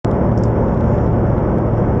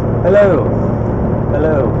Hello,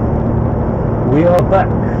 hello. We are back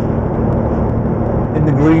in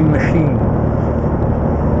the green machine,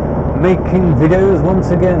 making videos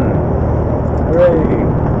once again. Hooray!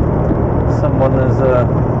 Someone has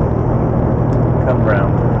come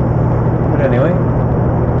round. But anyway,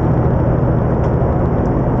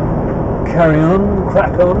 carry on,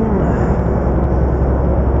 crack on,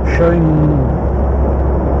 showing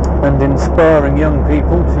and inspiring young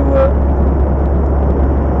people to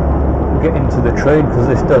get into the trade, because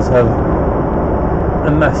this does have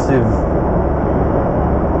a massive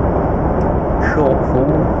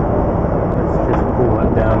shortfall. Let's just pull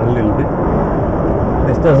that down a little bit.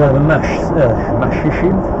 This does have a massive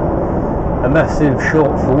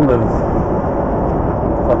shortfall of,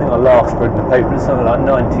 I think I last read in the paper, it's something like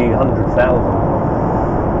 100,000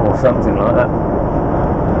 or something like that.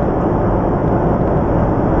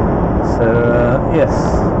 So yes,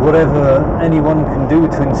 whatever anyone can do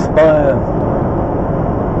to inspire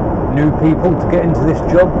new people to get into this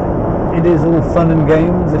job, it is all fun and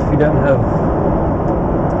games if you don't have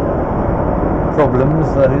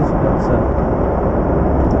problems, that is. But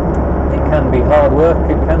it can be hard work,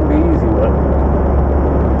 it can be easy work.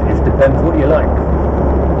 It just depends what you like.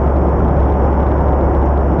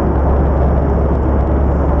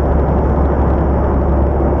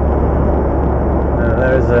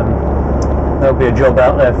 There'll be a job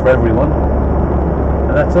out there for everyone,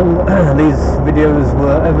 and that's all these videos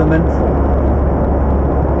were ever meant for.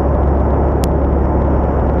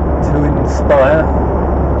 To inspire,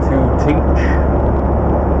 to teach,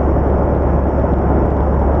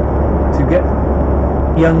 to get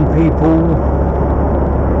young people,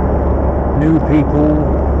 new people,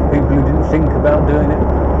 people who didn't think about doing it,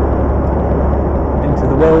 into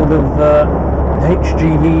the world of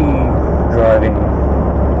HGV driving.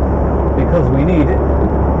 Because we need it.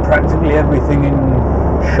 Practically everything in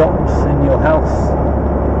shops, in your house,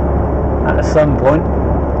 at some point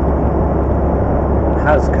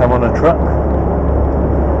has come on a truck.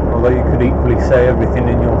 Although you could equally say everything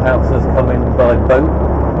in your house has come in by boat,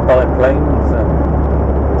 by plane. So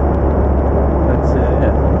let's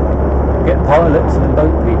get pilots and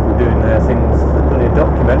boat people doing their things. There's plenty of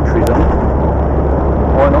documentaries on it.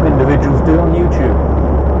 Why not individuals do it on YouTube?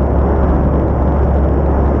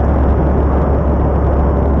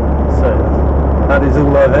 That is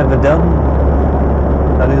all I've ever done.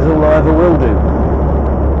 That is all I ever will do.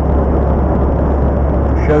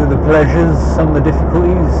 Show the pleasures, some of the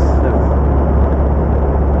difficulties of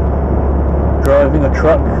driving a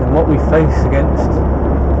truck and what we face against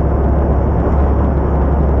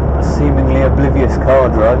seemingly oblivious car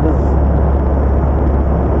drivers.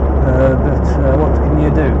 But what can you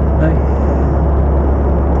do, eh?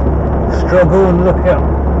 Struggle and look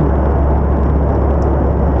out.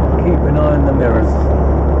 Keep an eye on the mirrors.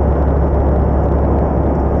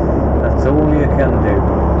 That's all you can do.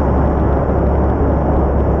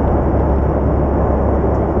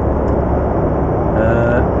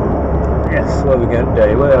 Yes, where are we going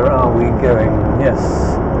today? Where are we going? Yes,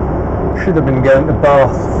 should have been going to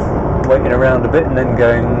Bath, waiting around a bit and then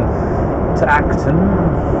going to Acton.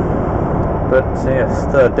 But yes,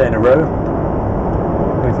 third day in a row.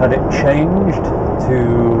 We've had it changed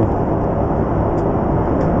to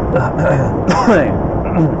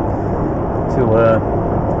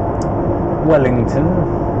Wellington,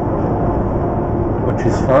 which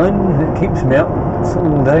is fine. It keeps me up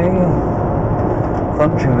all day,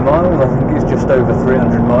 crunching the miles. I think it's just over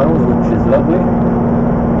 300 miles, which is lovely.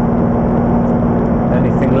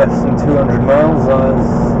 Anything less than 200 miles is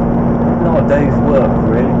not a day's work,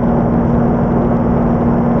 really.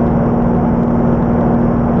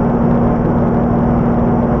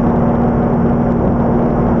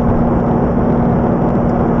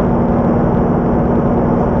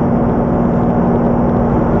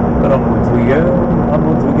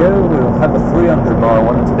 Onwards we go. We'll have a 300-mile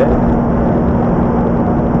one today,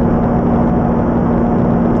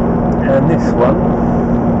 and this one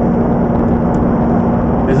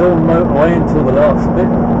is all motorway until the last bit,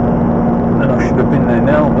 and I should have been there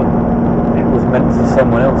now, but it was meant for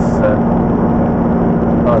someone else, so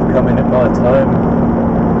I've come in at my time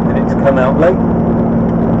and it's come out late.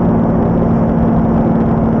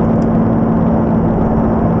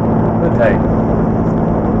 But hey,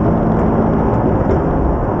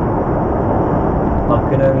 I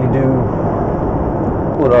can only do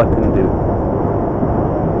what I can do.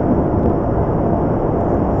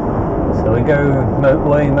 So we go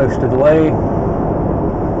motorway most of the way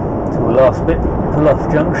to the last bit, Bluff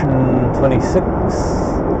Junction 26,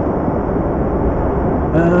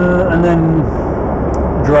 and then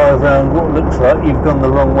drive around what looks like you've gone the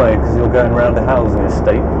wrong way because you're going around a housing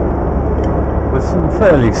estate. with some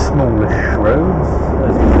fairly smallish roads,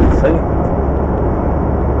 as you can see.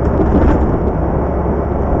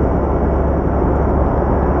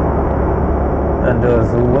 And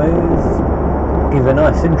as always, give a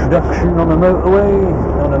nice introduction on a motorway,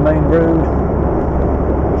 on a main road,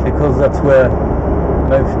 because that's where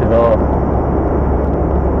most of our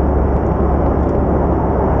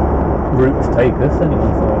routes take us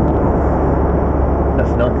anyway, so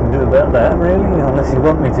nothing I can do about that really, unless you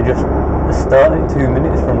want me to just start it 2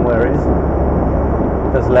 minutes from where it is.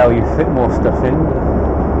 It does allow you to fit more stuff in.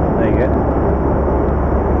 There you go.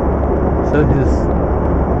 So this is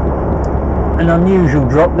an unusual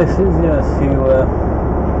drop, this is, yes, you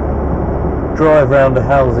drive around a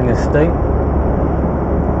housing estate,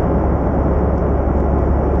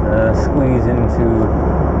 squeeze into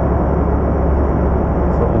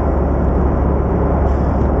sort of,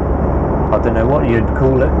 I don't know what you'd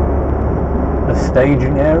call it, a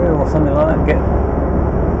staging area or something like that. Get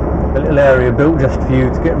a little area built just for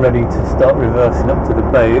you to get ready to start reversing up to the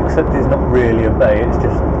bay, except it's not really a bay, it's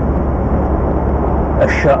just a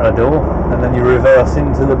shutter door, and then you reverse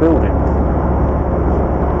into the building.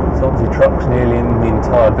 So once your truck's nearly in the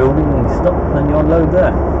entire building, and you stop, and you unload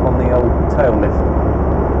there on the old tail lift.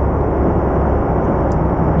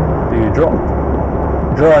 Do you drop,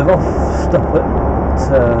 drive off, stop at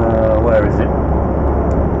where is it?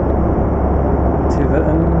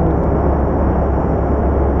 Tiverton,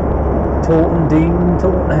 Taunton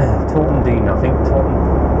Dean, I think.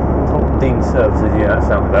 Taunton Dean Services, yeah, that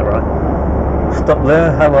sounds about right. Stop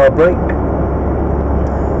there, have our break,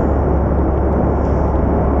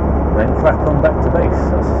 then crack on back to base.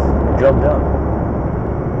 That's the job done.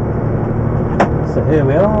 So here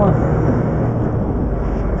we are,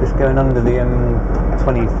 just going under the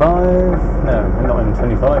M25, no, not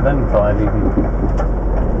M25, M5 even,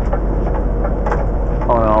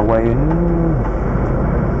 on our way in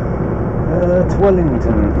to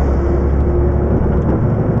Wellington.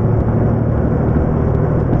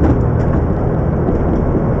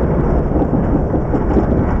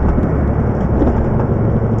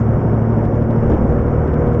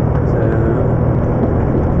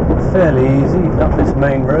 Fairly easy up this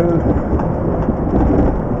main road.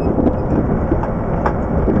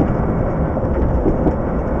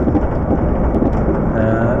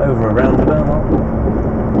 Over a roundabout,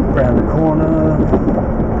 round the corner,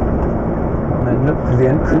 and then look for the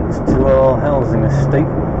entrance to our housing estate,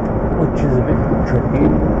 which is a bit tricky.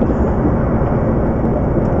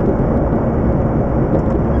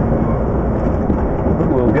 But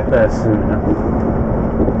we'll get there soon.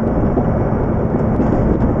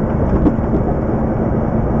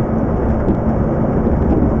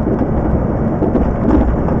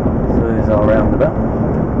 Our roundabout,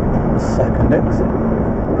 second exit.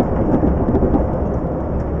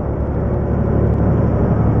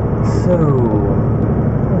 So,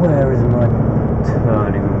 where is my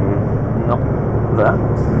turning? Not that.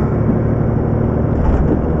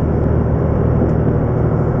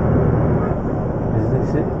 Is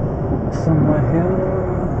this it? Somewhere here?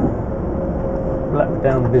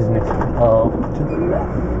 Blackdown Business Park to the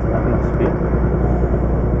left. That must be it.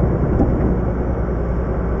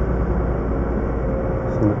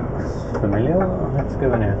 Looks familiar. Let's go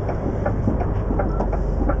in here.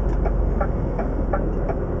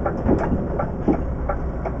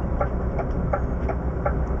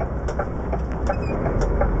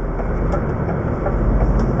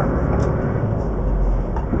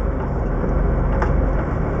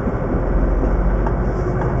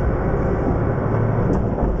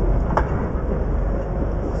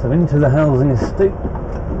 So into the housing estate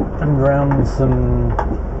and round some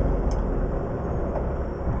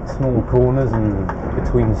small corners and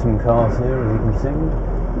between some cars here, as you can see.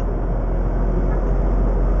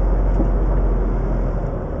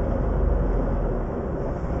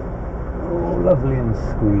 Oh, lovely and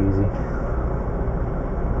squeezy.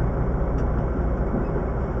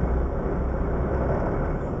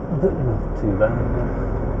 But not too bad.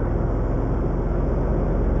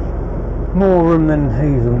 More room than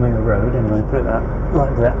Hazelmere Road, anyway, put that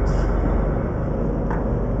like that.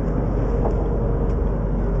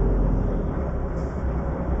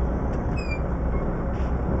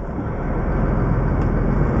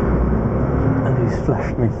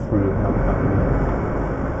 Flashed me through.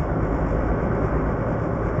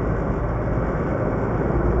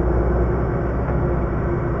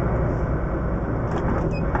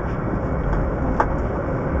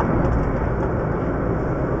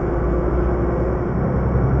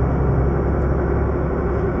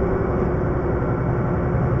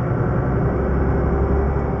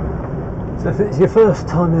 So if it's your first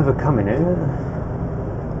time ever coming here,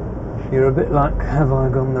 You're a bit like, have I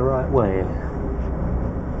gone the right way?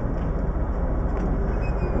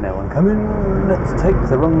 No one coming, let's take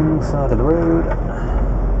the wrong side of the road.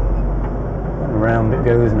 And round it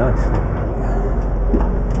goes nicely.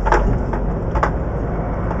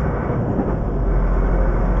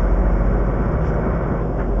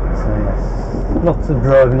 So yes, lots of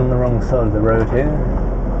driving on the wrong side of the road here.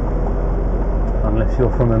 Unless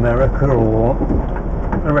you're from America or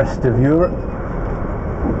the rest of Europe.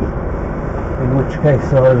 In which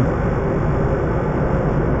case I've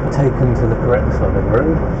taken to the correct side of the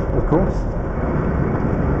road, of course.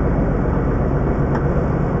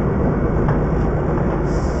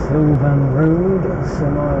 Sylvan Road, so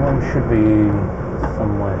my one should be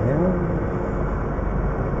somewhere here.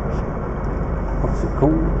 What's it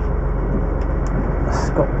called?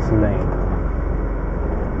 Scott's Lane.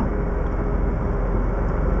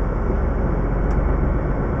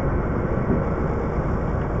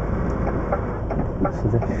 So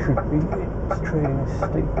this should be its trading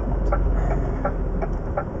estate.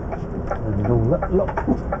 And all that lot.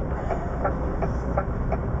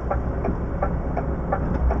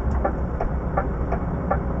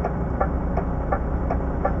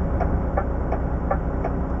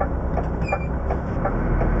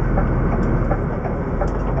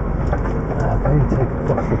 Okay, take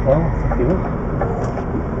across the path if you will.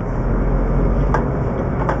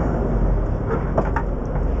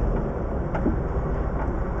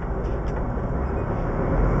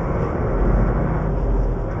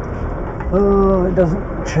 Oh, it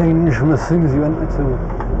doesn't change from as soon as you enter to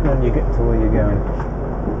when you get to where you're going.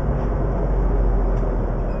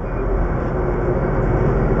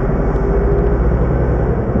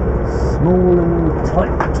 Small and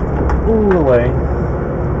tight all the way.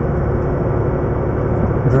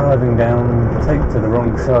 Driving down, take to the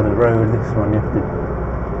wrong side of the road. This one you have to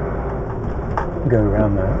go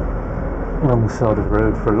around the wrong side of the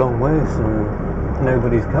road for a long way, so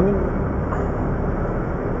nobody's coming.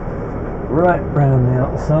 Right round the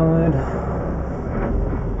outside.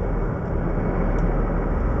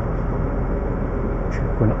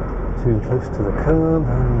 Check we're not too close to the curb,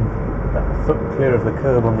 and that foot clear of the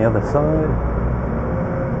curb on the other side.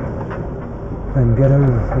 Then get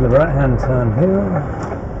over for the right hand turn here.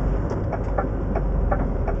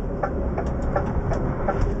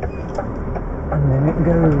 And then it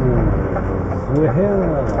goes. We're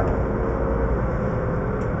here.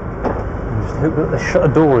 Just hope that the shutter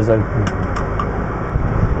door is open.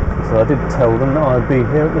 So I did tell them that I'd be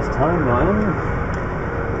here at this time, I am.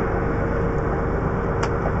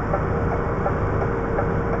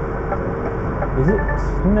 Is it?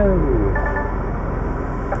 No.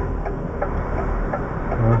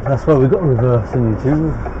 Well, that's why we got reverse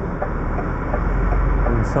into.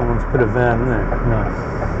 And someone's put a van there. Nice.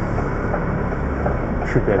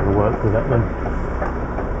 Should be able to work with that then.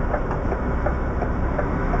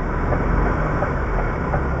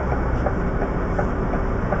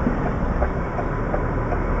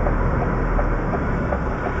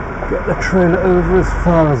 Get the trailer over as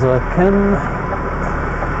far as I can,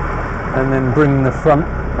 and then bring the front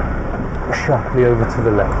sharply over to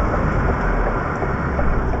the left.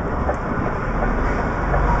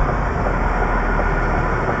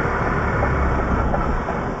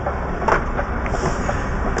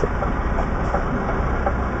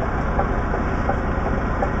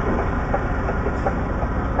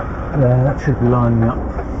 There, that should line me up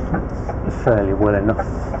fairly well enough.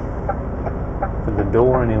 For the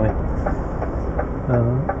door anyway.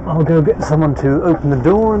 I'll go get someone to open the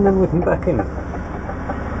door and then we can back in.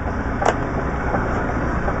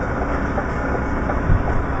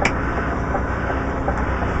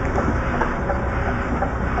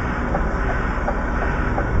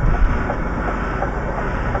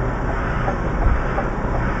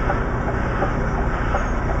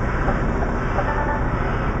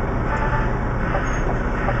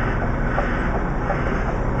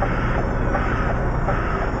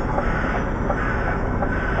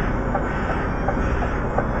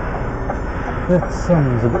 The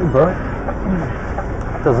sun's a bit bright.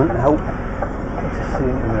 Doesn't help to see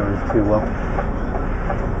in the mirrors too well.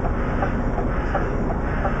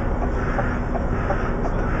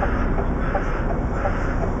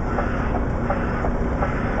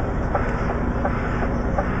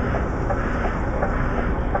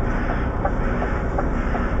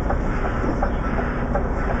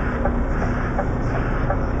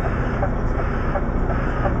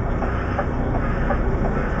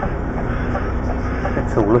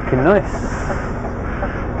 It's all looking nice.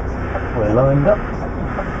 We're lined up.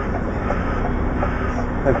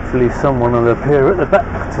 Hopefully someone will appear at the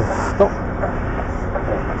back to stop.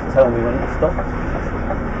 To tell me when to stop.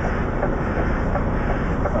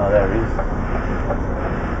 Oh, there he is.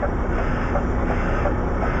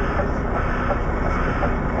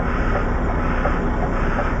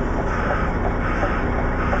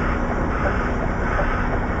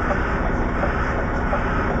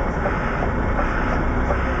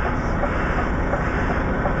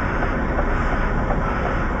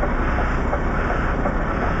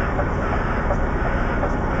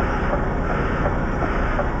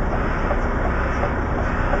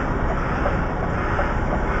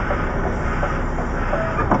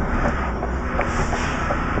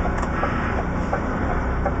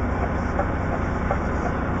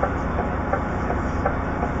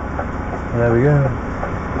 There we go.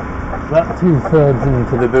 About 2/3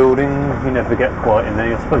 into the building. You never get quite in there.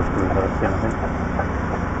 You're supposed to reverse in, I think,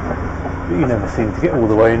 but you never seem to get all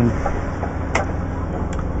the way in.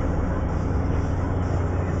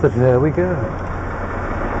 But there we go.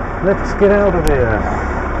 Let's get out of here,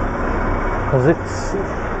 because it's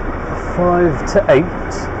 5 to 8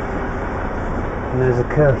 and there's a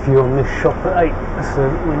curfew on this shop at 8, so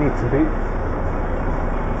we need to be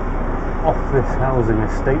off this housing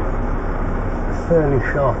estate fairly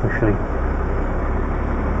sharpishly.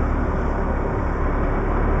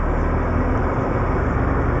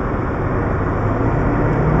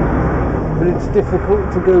 But it's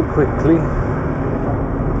difficult to go quickly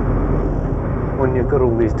when you've got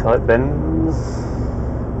all these tight bends.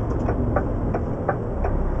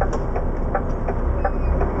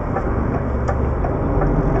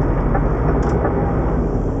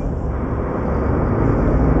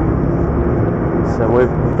 So we're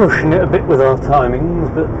pushing it a bit with our timings,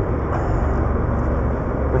 but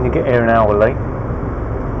when you get here an hour late,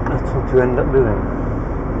 that's what you end up doing.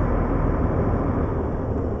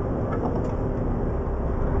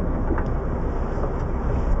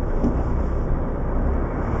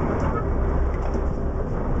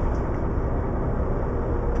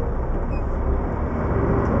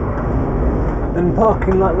 And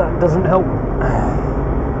parking like that doesn't help.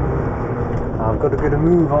 I've got to get a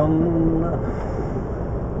move on.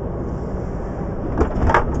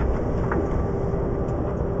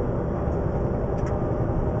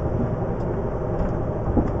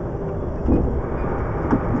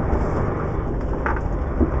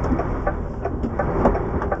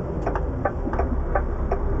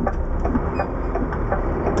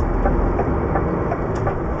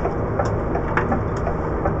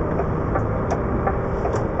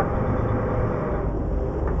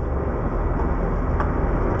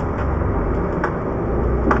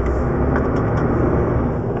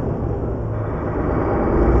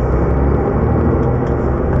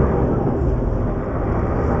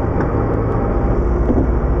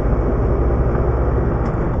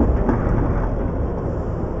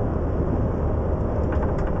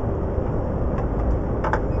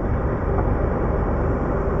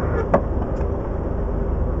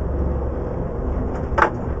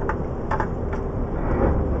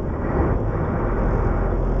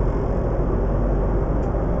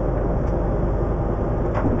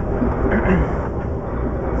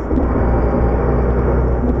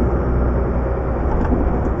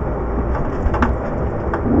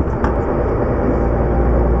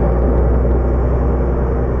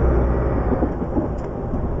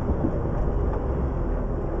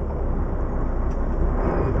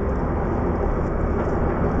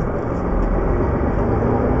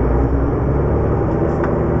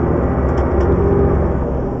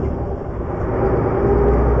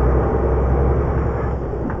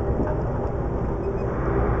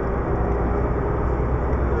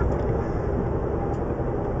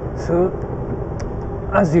 So,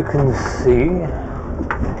 as you can see,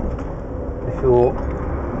 if you're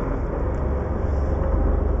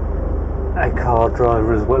a car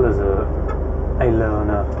driver as well as a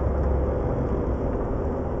learner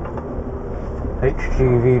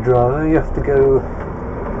HGV driver, you have to go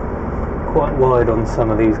quite wide on some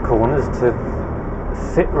of these corners to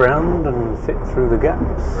fit round and fit through the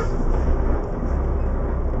gaps.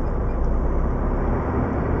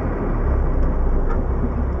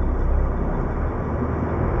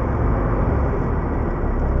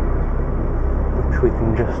 We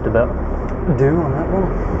can just about do on that one.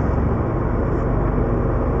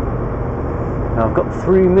 Now I've got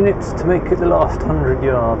 3 minutes to make it the last 100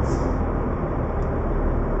 yards.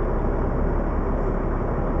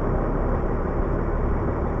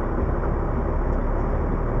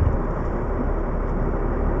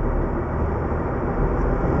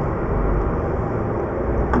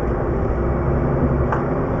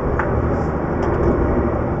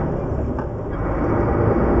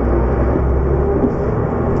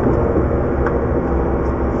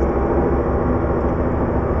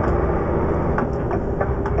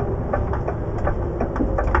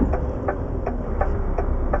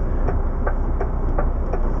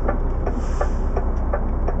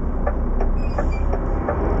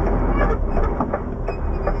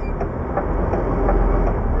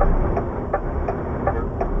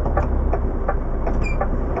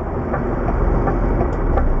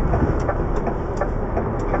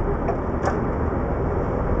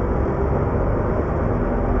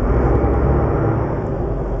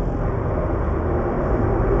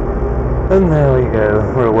 And there we go,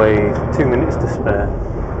 we're away, 2 minutes to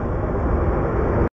spare.